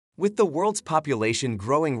With the world's population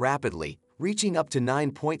growing rapidly, reaching up to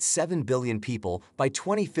 9.7 billion people, by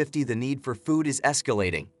 2050 the need for food is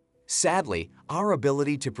escalating. Sadly, our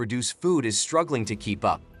ability to produce food is struggling to keep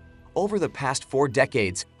up. Over the past 4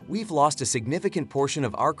 decades, we've lost a significant portion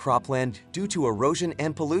of our cropland due to erosion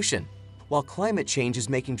and pollution, while climate change is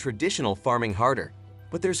making traditional farming harder.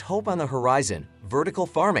 But there's hope on the horizon: vertical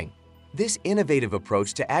farming. This innovative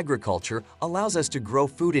approach to agriculture allows us to grow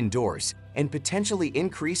food indoors and potentially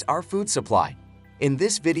increase our food supply. In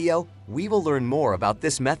this video, we will learn more about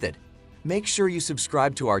this method. Make sure you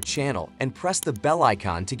subscribe to our channel and press the bell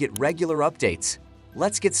icon to get regular updates.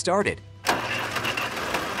 Let's get started.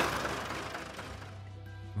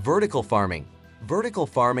 Vertical farming. Vertical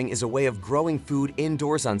farming is a way of growing food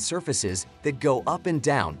indoors on surfaces that go up and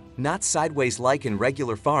down, not sideways like in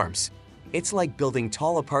regular farms. It's like building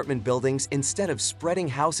tall apartment buildings instead of spreading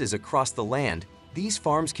houses across the land. These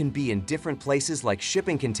farms can be in different places like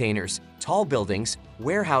shipping containers, tall buildings,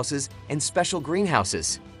 warehouses, and special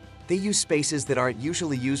greenhouses. They use spaces that aren't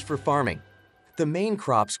usually used for farming. The main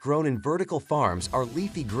crops grown in vertical farms are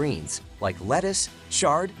leafy greens like lettuce,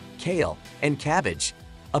 chard, kale, and cabbage.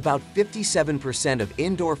 About 57% of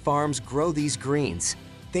indoor farms grow these greens.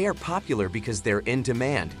 They are popular because they're in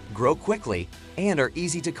demand, grow quickly, and are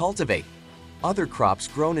easy to cultivate. Other crops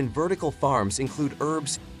grown in vertical farms include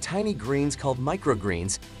herbs, tiny greens called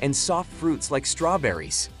microgreens, and soft fruits like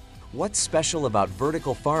strawberries. What's special about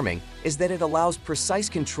vertical farming is that it allows precise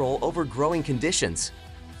control over growing conditions.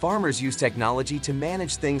 Farmers use technology to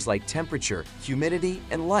manage things like temperature, humidity,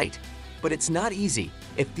 and light. But it's not easy.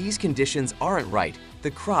 If these conditions aren't right,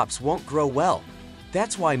 the crops won't grow well.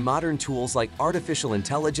 That's why modern tools like artificial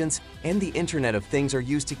intelligence and the Internet of Things are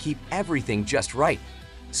used to keep everything just right.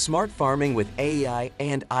 Smart farming with AI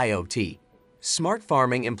and IoT. Smart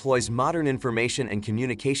farming employs modern information and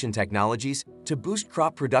communication technologies to boost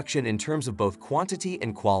crop production in terms of both quantity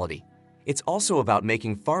and quality. It's also about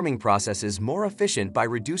making farming processes more efficient by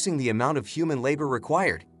reducing the amount of human labor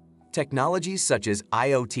required. Technologies such as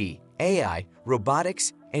IoT, AI,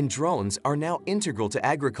 robotics, and drones are now integral to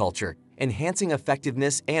agriculture, enhancing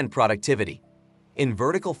effectiveness and productivity. In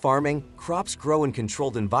vertical farming, crops grow in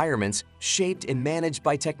controlled environments shaped and managed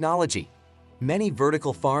by technology. Many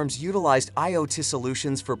vertical farms utilized IoT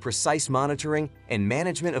solutions for precise monitoring and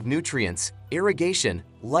management of nutrients, irrigation,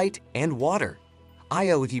 light, and water.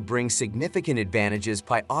 IoT brings significant advantages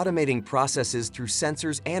by automating processes through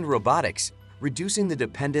sensors and robotics, reducing the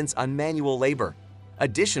dependence on manual labor.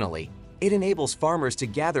 Additionally, it enables farmers to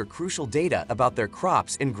gather crucial data about their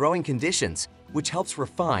crops and growing conditions, which helps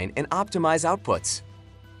refine and optimize outputs.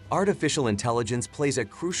 Artificial intelligence plays a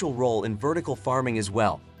crucial role in vertical farming as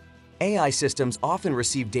well. AI systems often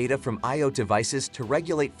receive data from IoT devices to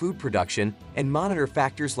regulate food production and monitor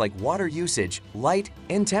factors like water usage, light,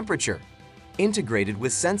 and temperature. Integrated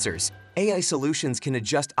with sensors, AI solutions can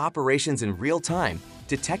adjust operations in real time,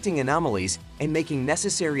 detecting anomalies and making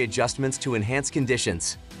necessary adjustments to enhance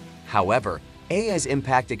conditions. However, AI's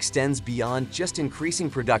impact extends beyond just increasing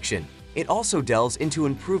production. It also delves into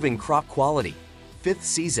improving crop quality. Fifth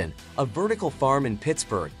Season, a vertical farm in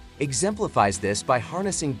Pittsburgh, exemplifies this by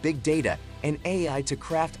harnessing big data and AI to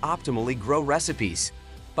craft optimally grow recipes.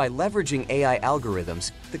 By leveraging AI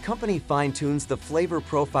algorithms, the company fine-tunes the flavor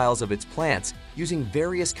profiles of its plants using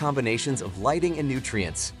various combinations of lighting and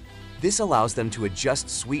nutrients. This allows them to adjust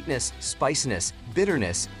sweetness, spiciness,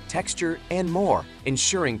 bitterness, texture, and more,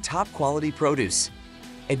 ensuring top-quality produce.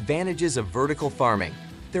 Advantages of vertical farming.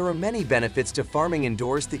 There are many benefits to farming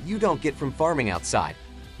indoors that you don't get from farming outside.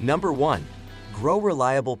 Number 1. Grow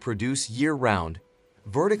reliable produce year-round.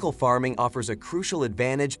 Vertical farming offers a crucial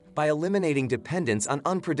advantage by eliminating dependence on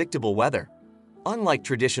unpredictable weather. Unlike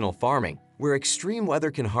traditional farming, where extreme weather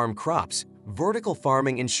can harm crops, vertical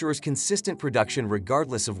farming ensures consistent production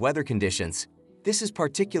regardless of weather conditions. This is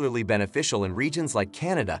particularly beneficial in regions like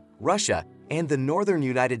Canada, Russia, and the northern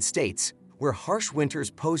United States, where harsh winters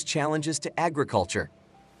pose challenges to agriculture.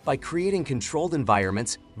 By creating controlled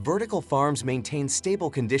environments, vertical farms maintain stable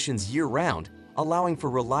conditions year-round, allowing for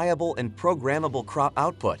reliable and programmable crop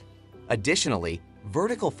output. Additionally,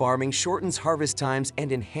 vertical farming shortens harvest times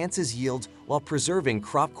and enhances yields while preserving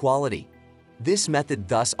crop quality. This method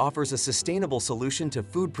thus offers a sustainable solution to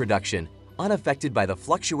food production, unaffected by the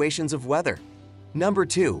fluctuations of weather. Number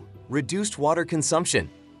 2. Reduced water consumption.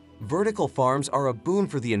 Vertical farms are a boon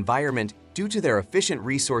for the environment due to their efficient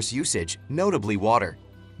resource usage, notably water.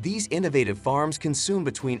 These innovative farms consume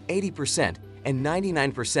between 80% and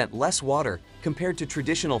 99% less water compared to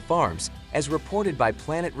traditional farms, as reported by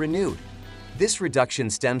Planet Renewed. This reduction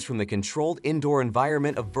stems from the controlled indoor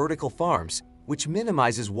environment of vertical farms, which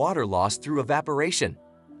minimizes water loss through evaporation.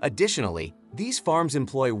 Additionally, these farms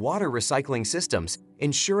employ water recycling systems,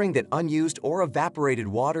 ensuring that unused or evaporated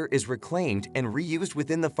water is reclaimed and reused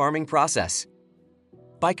within the farming process.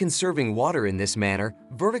 By conserving water in this manner,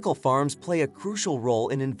 vertical farms play a crucial role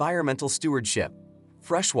in environmental stewardship.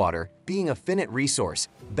 Freshwater, being a finite resource,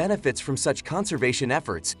 benefits from such conservation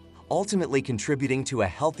efforts, ultimately contributing to a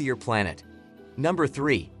healthier planet. Number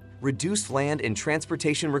 3. Reduced land and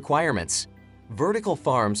transportation requirements. Vertical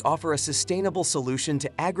farms offer a sustainable solution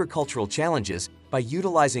to agricultural challenges by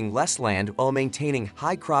utilizing less land while maintaining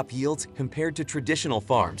high crop yields compared to traditional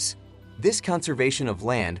farms. This conservation of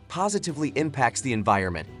land positively impacts the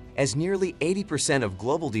environment, as nearly 80% of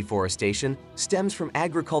global deforestation stems from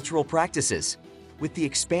agricultural practices. With the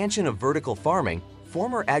expansion of vertical farming,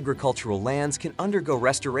 former agricultural lands can undergo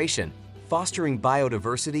restoration, fostering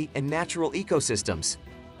biodiversity and natural ecosystems.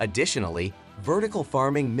 Additionally, vertical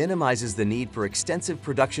farming minimizes the need for extensive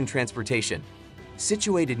production transportation.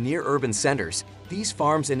 Situated near urban centers, these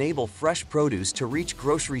farms enable fresh produce to reach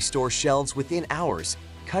grocery store shelves within hours,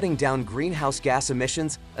 cutting down greenhouse gas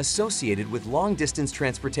emissions associated with long-distance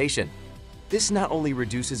transportation. This not only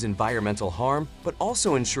reduces environmental harm, but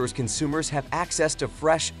also ensures consumers have access to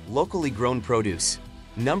fresh, locally grown produce.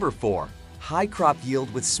 Number 4. High crop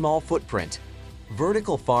yield with small footprint.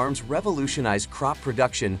 Vertical farms revolutionize crop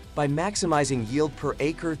production by maximizing yield per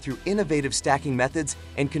acre through innovative stacking methods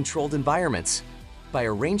and controlled environments. By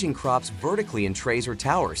arranging crops vertically in trays or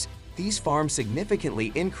towers, these farms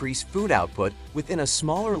significantly increase food output within a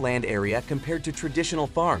smaller land area compared to traditional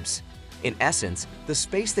farms. In essence, the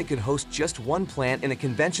space that could host just one plant in a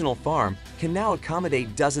conventional farm can now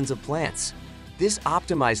accommodate dozens of plants. This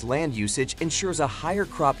optimized land usage ensures a higher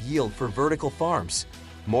crop yield for vertical farms.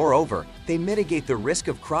 Moreover, they mitigate the risk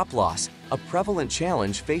of crop loss, a prevalent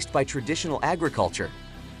challenge faced by traditional agriculture.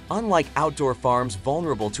 Unlike outdoor farms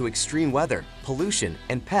vulnerable to extreme weather, pollution,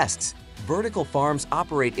 and pests, vertical farms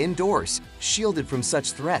operate indoors, shielded from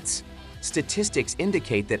such threats. Statistics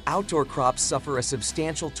indicate that outdoor crops suffer a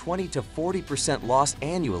substantial 20 to 40% loss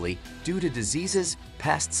annually due to diseases,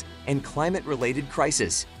 pests, and climate-related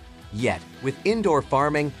crises. Yet, with indoor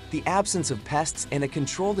farming, the absence of pests and a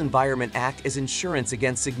controlled environment act as insurance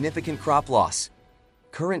against significant crop loss.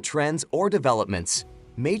 Current trends or developments.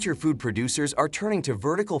 Major food producers are turning to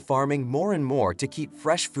vertical farming more and more to keep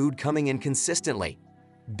fresh food coming in consistently.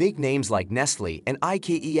 Big names like Nestle and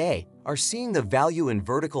IKEA are seeing the value in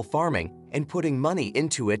vertical farming and putting money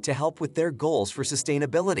into it to help with their goals for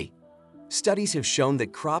sustainability. Studies have shown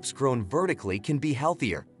that crops grown vertically can be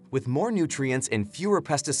healthier, with more nutrients and fewer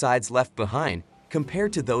pesticides left behind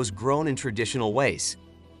compared to those grown in traditional ways.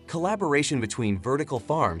 Collaboration between vertical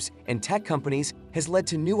farms and tech companies has led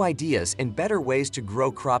to new ideas and better ways to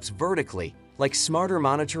grow crops vertically, like smarter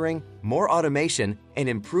monitoring, more automation, and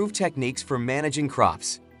improved techniques for managing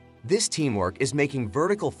crops. This teamwork is making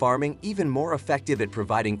vertical farming even more effective at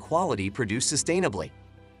providing quality produced sustainably.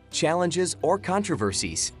 Challenges or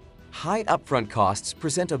controversies. High upfront costs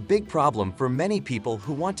present a big problem for many people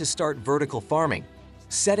who want to start vertical farming.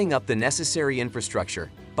 Setting up the necessary infrastructure,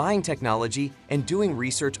 buying technology, and doing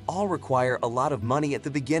research all require a lot of money at the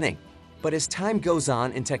beginning. But as time goes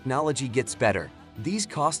on and technology gets better, these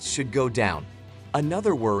costs should go down.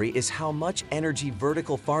 Another worry is how much energy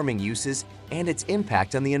vertical farming uses and its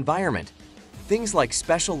impact on the environment. Things like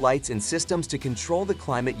special lights and systems to control the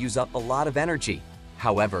climate use up a lot of energy.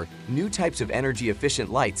 However, new types of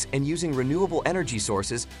energy-efficient lights and using renewable energy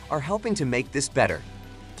sources are helping to make this better.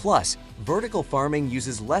 Plus, vertical farming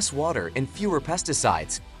uses less water and fewer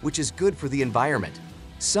pesticides, which is good for the environment.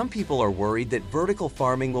 Some people are worried that vertical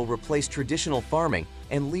farming will replace traditional farming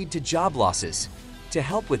and lead to job losses. To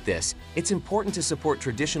help with this, it's important to support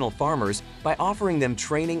traditional farmers by offering them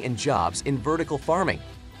training and jobs in vertical farming.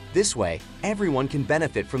 This way, everyone can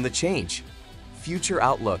benefit from the change. Future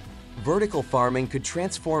outlook. Vertical farming could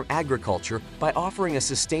transform agriculture by offering a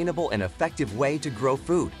sustainable and effective way to grow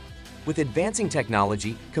food. With advancing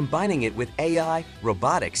technology, combining it with AI,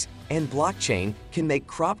 robotics, and blockchain can make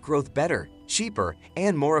crop growth better, cheaper,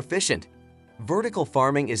 and more efficient. Vertical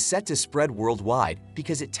farming is set to spread worldwide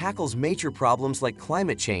because it tackles major problems like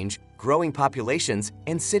climate change, growing populations,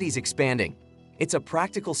 and cities expanding. It's a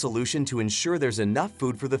practical solution to ensure there's enough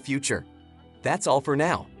food for the future. That's all for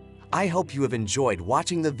now. I hope you have enjoyed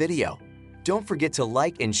watching the video. Don't forget to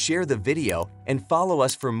like and share the video and follow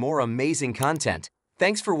us for more amazing content.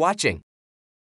 Thanks for watching.